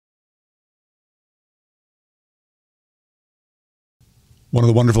One of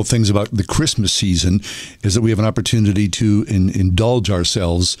the wonderful things about the Christmas season is that we have an opportunity to indulge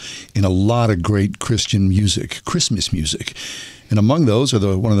ourselves in a lot of great Christian music, Christmas music. And among those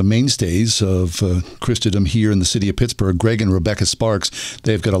are one of the mainstays of Christendom here in the city of Pittsburgh, Greg and Rebecca Sparks.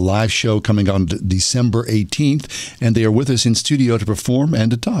 They've got a live show coming on December 18th, and they are with us in studio to perform and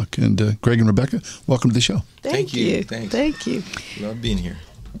to talk. And Greg and Rebecca, welcome to the show. Thank you. Thanks. Thank you. Love being here.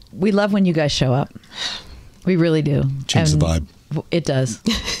 We love when you guys show up. We really do. Change the vibe. It does.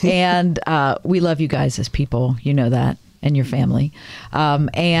 And we love you guys as people. You know that. And your family.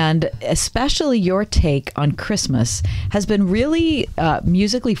 And especially your take on Christmas has been really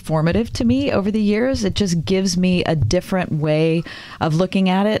musically formative to me over the years. It just gives me a different way of looking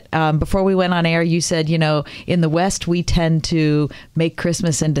at it. Before we went on air, you said, you know, in the West, we tend to make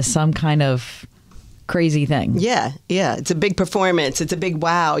Christmas into some kind of crazy thing. Yeah. It's a big performance. It's a big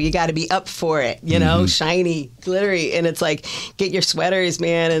wow. You got to be up for it, you know, shiny, glittery. And it's like, get your sweaters,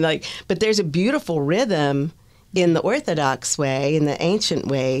 man. And like, but there's a beautiful rhythm in the Orthodox way, in the ancient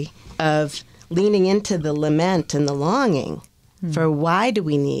way of leaning into the lament and the longing for why do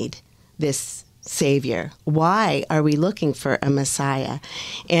we need this Savior? Why are we looking for a Messiah?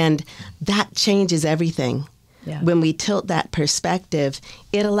 And that changes everything. Yeah. When we tilt that perspective,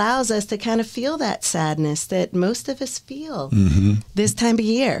 it allows us to kind of feel that sadness that most of us feel this time of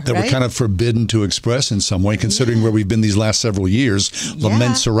year. That right? we're kind of forbidden to express in some way, considering where we've been these last several years.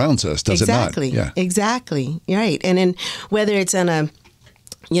 Lament surrounds us, does it not? Yeah. Exactly. Right. And in whether it's on a,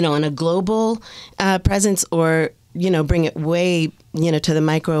 you know, on a global presence or, you know, bring it way, you know, to the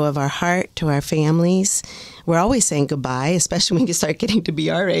micro of our heart, to our families. We're always saying goodbye, especially when you start getting to be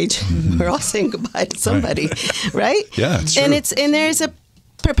our age. We're all saying goodbye to somebody, right? Yeah, it's true. And there's a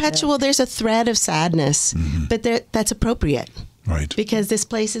perpetual, there's a thread of sadness, but that's appropriate. Right. Because this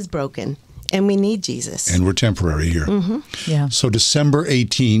place is broken. And we need Jesus. And we're temporary here. Yeah. So December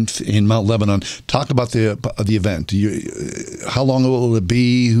 18th in Mount Lebanon. Talk about the event. How long will it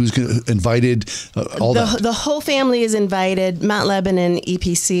be? Who's invited? The whole family is invited. Mount Lebanon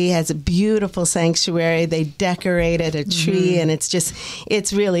EPC has a beautiful sanctuary. They decorated a tree, and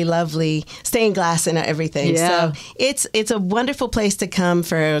it's really lovely. Stained glass and everything. Yeah. So it's a wonderful place to come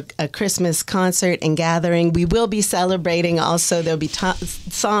for a Christmas concert and gathering. We will be celebrating also. There'll be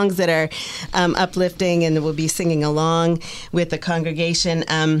songs that are uplifting, and we'll be singing along with the congregation.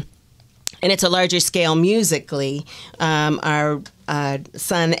 And it's a larger scale musically. Our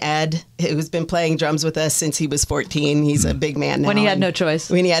son, Ed, who's been playing drums with us since he was 14. He's a big man now. When he had no choice.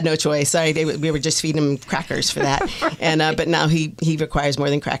 When he had no choice. Sorry, we were just feeding him crackers for that. And but now he requires more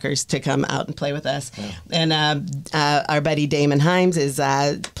than crackers to come out and play with us. Yeah. And our buddy Damon Himes is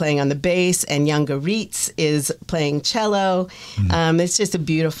playing on the bass, and Younger Reitz is playing cello. It's just a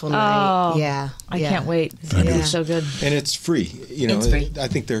beautiful night. Yeah. I can't wait. It's so good. And it's free. You know, it's free. I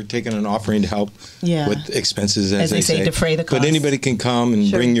think they're taking an offering to help with expenses, as they say. Defray the cost. But anybody can come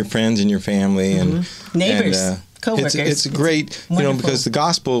and bring your friends and your family and neighbors, coworkers. It's great, you know, because the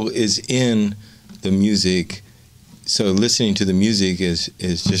gospel is in the music. So listening to the music is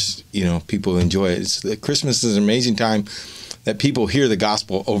just, you know, people enjoy it. Christmas is an amazing time that people hear the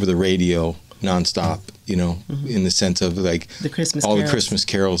gospel over the radio nonstop, you know, in the sense of like the Christmas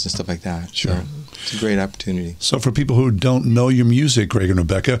carols and stuff like that. Sure. So it's a great opportunity. So for people who don't know your music, Greg and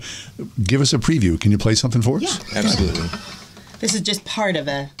Rebecca, give us a preview. Can you play something for us? Yeah. Absolutely. This is just part of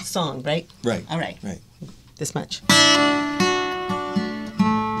a song, right? Right. All right. Right. This much.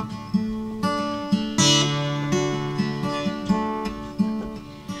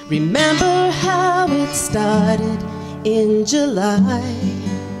 Remember how it started in July.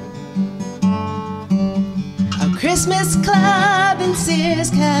 A Christmas club in Sears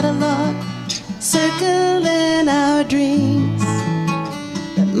catalog, circling our dreams.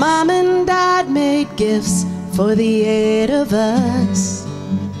 That Mom and Dad made gifts for the 8 of us.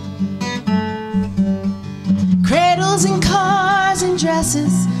 Cradles and cars and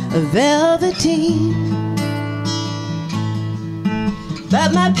dresses of velveteen.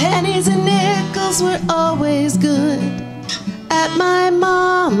 But my pennies and nickels were always good at my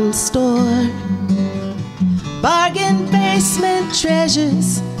mom's store. Bargain basement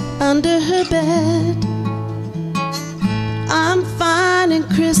treasures under her bed. I'm finding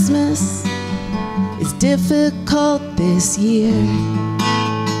Christmas is difficult this year.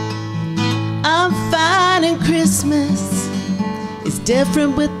 I'm finding Christmas is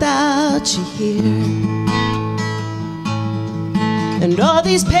different without you here. And all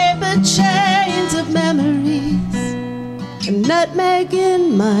these paper chains of memories, a nutmeg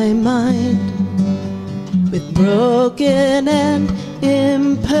in my mind, with broken and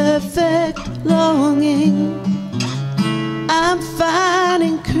imperfect longing. I'm fine.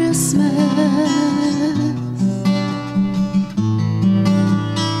 finding Christmas.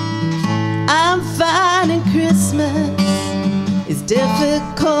 I'm finding Christmas is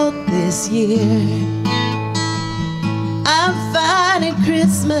difficult this year. I'm finding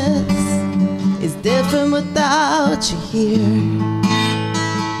Christmas is different without you here.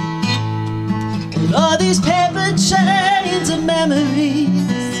 And all these paper chains of memories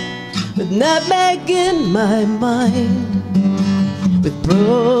with nutmeg in my mind, with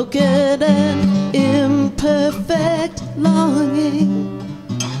broken and imperfect longing,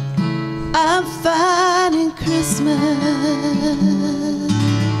 I'm finding Christmas.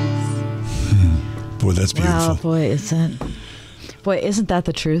 Boy, that's beautiful. Wow, boy, isn't that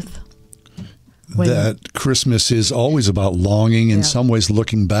the truth? That Christmas is always about longing, in some ways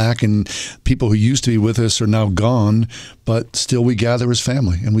looking back, and people who used to be with us are now gone, but still we gather as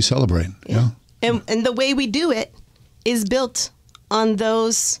family and we celebrate. Yeah. And the way we do it is built on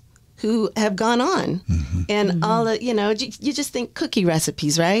those who have gone on. Mm-hmm. And all the, you just think cookie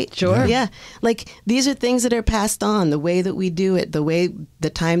recipes, right? Sure. Yeah. Like these are things that are passed on, the way that we do it, the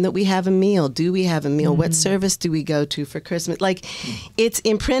time that we have a meal. Do we have a meal? What service do we go to for Christmas? Like it's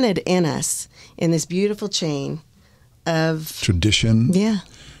imprinted in us in this beautiful chain of tradition. Yeah.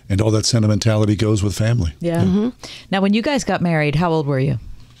 And all that sentimentality goes with family. Yeah. Mm-hmm. Now, when you guys got married, how old were you?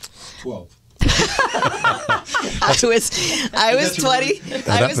 12. I was 20.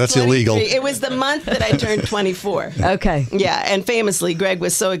 That's illegal. It was the month that I turned 24. Okay. Yeah, and famously, Greg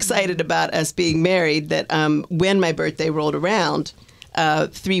was so excited about us being married that when my birthday rolled around,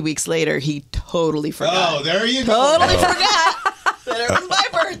 3 weeks later, he totally forgot. Oh, there you go. Totally forgot that it was my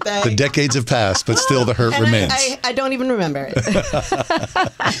birthday. The decades have passed, but still the hurt and remains. I don't even remember it.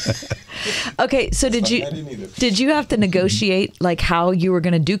 Okay, so did you have to negotiate like how you were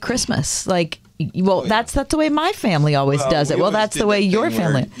going to do Christmas? Like, well, that's the way my family always does it. Well, that's the way your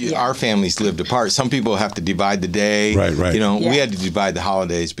family. Our families lived apart. Some people have to divide the day. Right. We had to divide the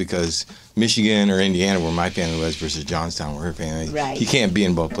holidays because Michigan or Indiana, where my family was, versus Johnstown, where her family. Right. You can't be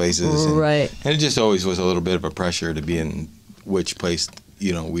in both places. Right. And it just always was a little bit of a pressure to be in which place,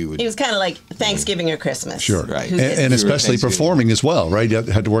 we would. It was kind of like Thanksgiving or Christmas. Sure. Right. And especially performing as well, right? You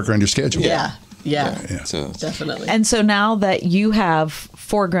had to work around your schedule. Yeah. So Definitely. And so now that you have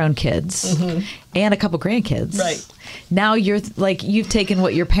 4 grown kids and a couple grandkids, Right. Now you're like you've taken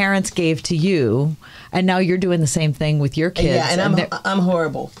what your parents gave to you, and now you're doing the same thing with your kids. Yeah, and I'm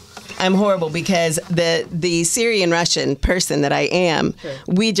horrible. I'm horrible because the Syrian Russian person that I am,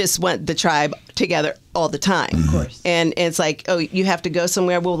 we just want the tribe together all the time. Of course. And it's like, oh, you have to go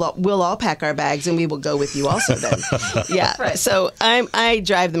somewhere. We'll all pack our bags and we will go with you also then. Yeah. Right. So I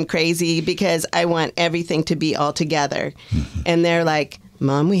drive them crazy because I want everything to be all together. And they're like,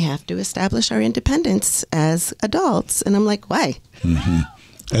 Mom, we have to establish our independence as adults. And I'm like, why?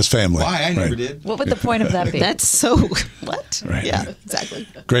 As family. why? I never did. What would the point of that be? That's so, what? Right. Yeah, exactly.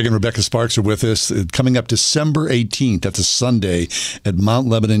 Greg and Rebecca Sparks are with us. Coming up December 18th, that's a Sunday, at Mount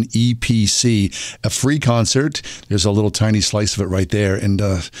Lebanon EPC, a free concert. There's a little tiny slice of it right there. And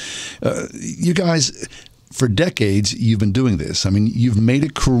you guys, for decades, you've been doing this. I mean, you've made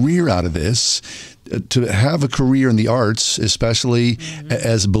a career out of this. To have a career in the arts, especially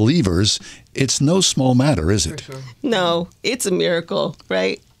as believers, it's no small matter, is it? For sure. No, it's a miracle,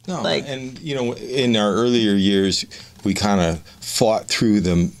 right? No, and in our earlier years, we kind of fought through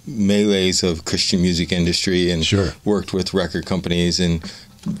the melees of Christian music industry and worked with record companies and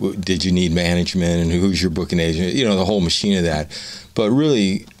did you need management and who's your booking agent, the whole machine of that. But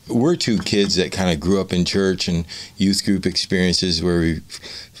really, we're 2 kids that kind of grew up in church and youth group experiences where we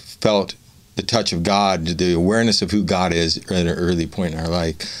felt the touch of God, the awareness of who God is at an early point in our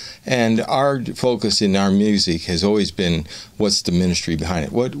life. And our focus in our music has always been, what's the ministry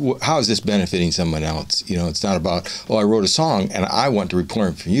behind it? How is this benefiting someone else? It's not about, I wrote a song and I want to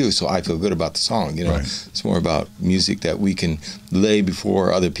report it for you, so I feel good about the song. Right. It's more about music that we can lay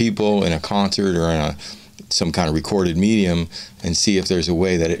before other people in a concert or in some kind of recorded medium and see if there's a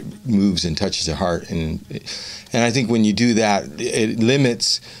way that it moves and touches the heart. And I think when you do that, it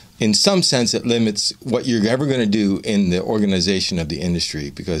limits. In some sense, it limits what you're ever going to do in the organization of the industry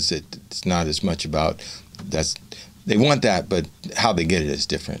because it's not as much about they want that, but how they get it is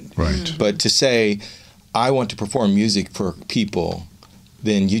different. Right. But to say, I want to perform music for people,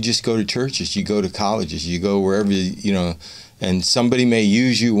 then you just go to churches, you go to colleges, you go wherever, and somebody may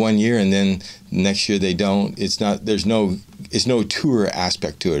use you one year and then next year they don't. There's no it's no tour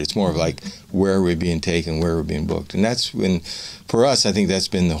aspect to it. It's more of like where we're being taken, where we're being booked. And that's when, for us, I think that's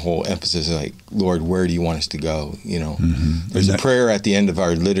been the whole emphasis, like, Lord, where do you want us to go? You know, there's a prayer at the end of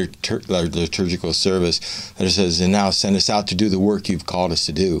our liturgical service that says, and now send us out to do the work you've called us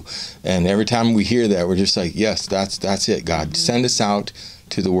to do. And every time we hear that, we're just like, yes, that's it, God. Send us out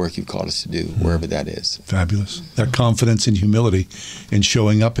to the work you've called us to do, wherever that is. Fabulous. That confidence and humility in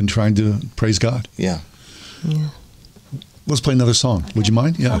showing up and trying to praise God. Yeah. Let's play another song. Would you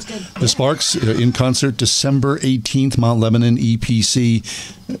mind? Yeah. The Sparks in concert December 18th, Mount Lebanon, EPC.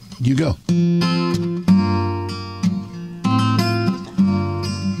 You go.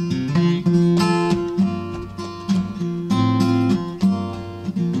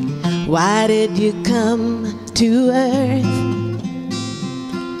 Why did you come to earth,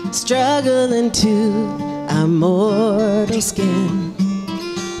 struggling to our mortal skin?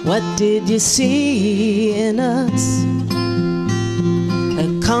 What did you see in us?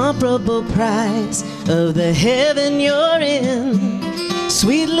 A comparable price of the heaven you're in,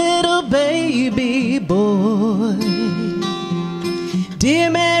 sweet little baby boy. Dear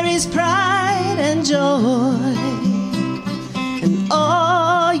Mary's pride and joy, and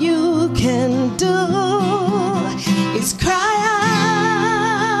all you can do is cry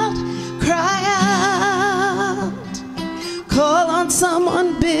out, call on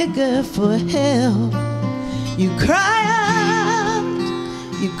someone bigger for help. You cry out,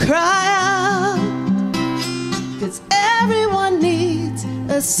 'cause everyone needs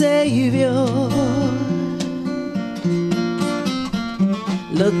a savior.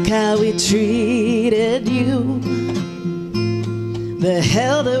 Look how we treated you, the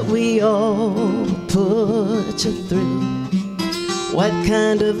hell that we all put you through. What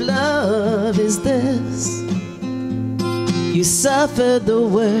kind of love is this? You suffered the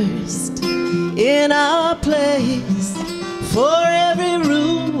worst in our place for every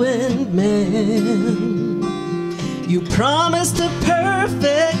ruined man. You promised a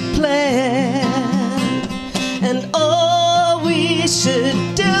perfect plan, and all we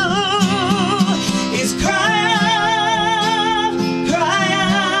should do is cry out,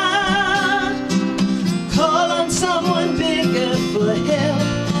 call on someone bigger for help.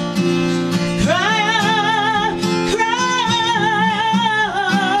 Cry out,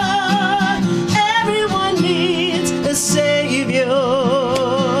 everyone needs a savior.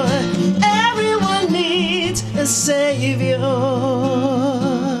 Everyone needs a savior.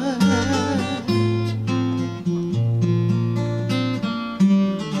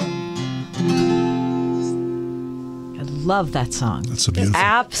 Love that song. That's so beautiful.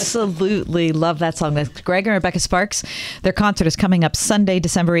 Absolutely love that song. That's Greg and Rebecca Sparks. Their concert is coming up Sunday,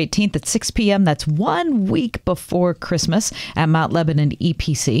 December 18th at 6 p.m. That's 1 week before Christmas at Mount Lebanon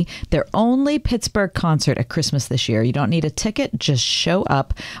EPC. Their only Pittsburgh concert at Christmas this year. You don't need a ticket. Just show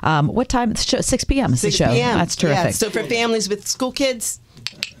up. What time? 6 p.m. is the show. 6 p.m. That's terrific. Yeah, so for families with school kids,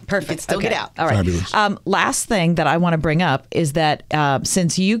 perfect. Still get out. All right. Fabulous. Last thing that I want to bring up is that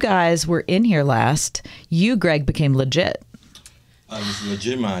since you guys were in here last, you, Greg, became legit. I was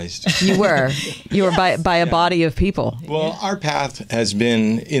legitimized. You were. You were by a body of people. Well, our path has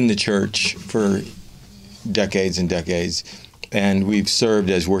been in the church for decades and decades, and we've served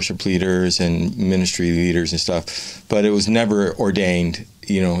as worship leaders and ministry leaders and stuff, but it was never ordained,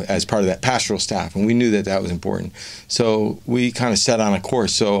 as part of that pastoral staff, and we knew that that was important. So we kind of set on a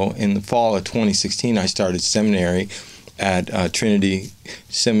course. So in the fall of 2016, I started seminary at Trinity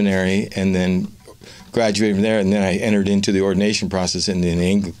Seminary, and then graduated from there, and then I entered into the ordination process in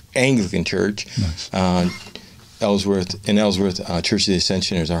the Anglican Church. Nice. Ellsworth, Church of the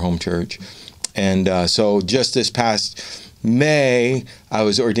Ascension is our home church. And so just this past May, I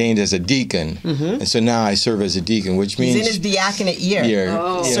was ordained as a deacon. And so now I serve as a deacon, which means... He's in his diaconate year.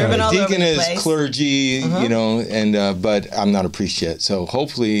 Serving all over the deacon place. is clergy, but I'm not a priest yet. So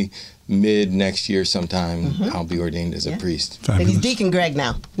hopefully mid next year sometime, I'll be ordained as a priest. And he's Deacon Greg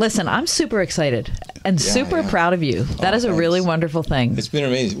now. Listen, I'm super excited and super proud of you. That is a really wonderful thing. It's been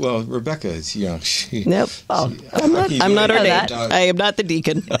amazing. Well, Rebecca is, Nope. I'm not ordained. I am not the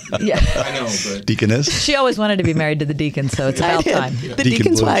deacon. Yeah. I know, but... Deaconess? She always wanted to be married to the deacon, so it's about time. The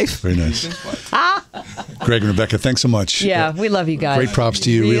deacon's Blues. wife. Very nice. Greg and Rebecca, thanks so much. Yeah, we love you guys. Great props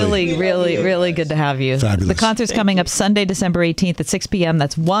to you. Really good to have you. Fabulous. The concert's coming up Sunday, December 18th at 6 p.m.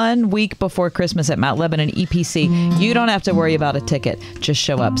 That's 1 week before Christmas at Mount Lebanon EPC. You don't have to worry about a ticket. Just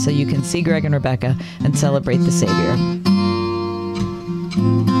show up so you can see Greg and Rebecca and celebrate the Savior.